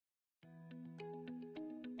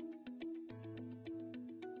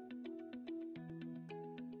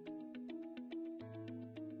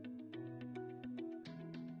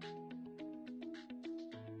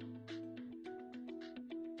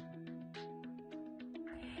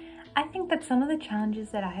I think that some of the challenges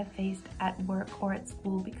that I have faced at work or at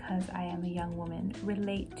school because I am a young woman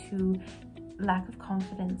relate to lack of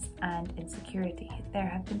confidence and insecurity. There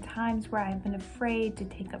have been times where I've been afraid to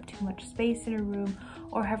take up too much space in a room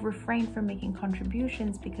or have refrained from making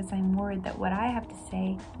contributions because I'm worried that what I have to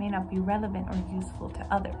say may not be relevant or useful to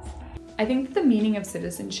others. I think the meaning of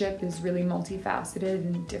citizenship is really multifaceted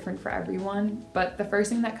and different for everyone, but the first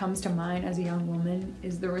thing that comes to mind as a young woman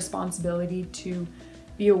is the responsibility to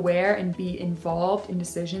be aware and be involved in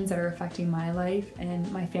decisions that are affecting my life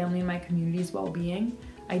and my family and my community's well-being.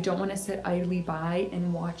 I don't want to sit idly by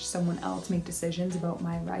and watch someone else make decisions about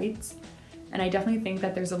my rights. And I definitely think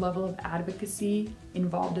that there's a level of advocacy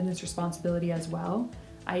involved in this responsibility as well.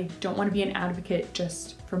 I don't want to be an advocate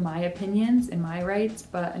just for my opinions and my rights,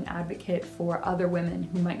 but an advocate for other women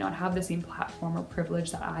who might not have the same platform or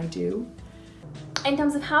privilege that I do. In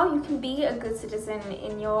terms of how you can be a good citizen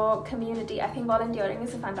in your community, I think volunteering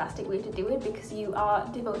is a fantastic way to do it because you are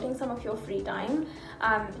devoting some of your free time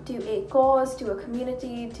to a cause, to a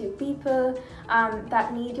community, to people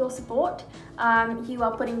that need your support. You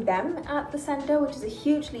are putting them at the center, which is a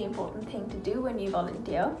hugely important thing to do when you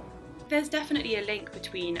volunteer. There's definitely a link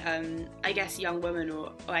between, I guess, young women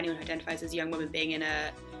or anyone who identifies as a young woman being in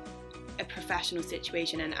a professional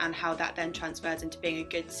situation and how that then transfers into being a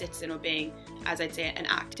good citizen or being, as I'd say, an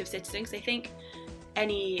active citizen. Because I think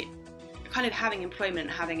any kind of having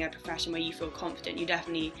employment, having a profession where you feel confident, you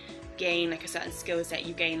definitely gain like a certain skill set,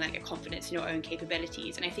 you gain like a confidence in your own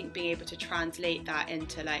capabilities. And I think being able to translate that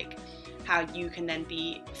into like how you can then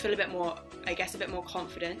feel a bit more, I guess, a bit more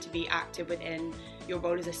confident to be active within your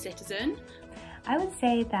role as a citizen. I would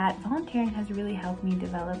say that volunteering has really helped me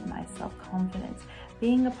develop my self-confidence.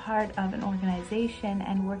 Being a part of an organization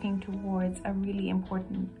and working towards a really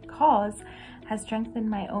important cause has strengthened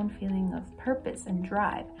my own feeling of purpose and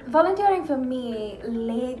drive. Volunteering for me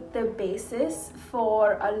laid the basis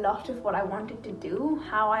for a lot of what I wanted to do,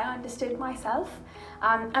 how I understood myself,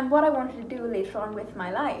 and what I wanted to do later on with my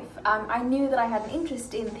life. I knew that I had an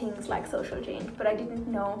interest in things like social change, but I didn't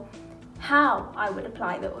know how I would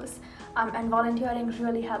apply those. And volunteering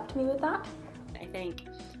really helped me with that. I think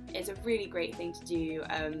it's a really great thing to do,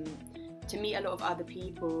 to meet a lot of other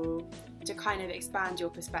people, to kind of expand your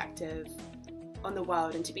perspective on the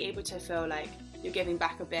world and to be able to feel like you're giving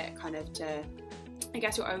back a bit kind of to, I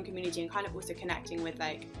guess, your own community and kind of also connecting with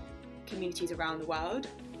like communities around the world.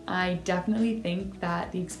 I definitely think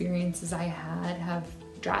that the experiences I had have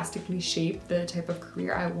drastically shaped the type of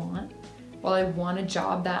career I want. While I want a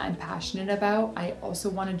job that I'm passionate about, I also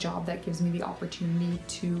want a job that gives me the opportunity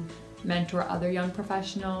to mentor other young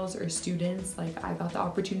professionals or students like I got the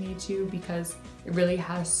opportunity to, because it really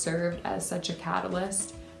has served as such a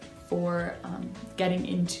catalyst for getting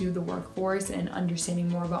into the workforce and understanding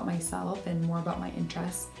more about myself and more about my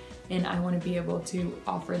interests. And I want to be able to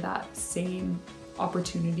offer that same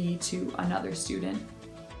opportunity to another student.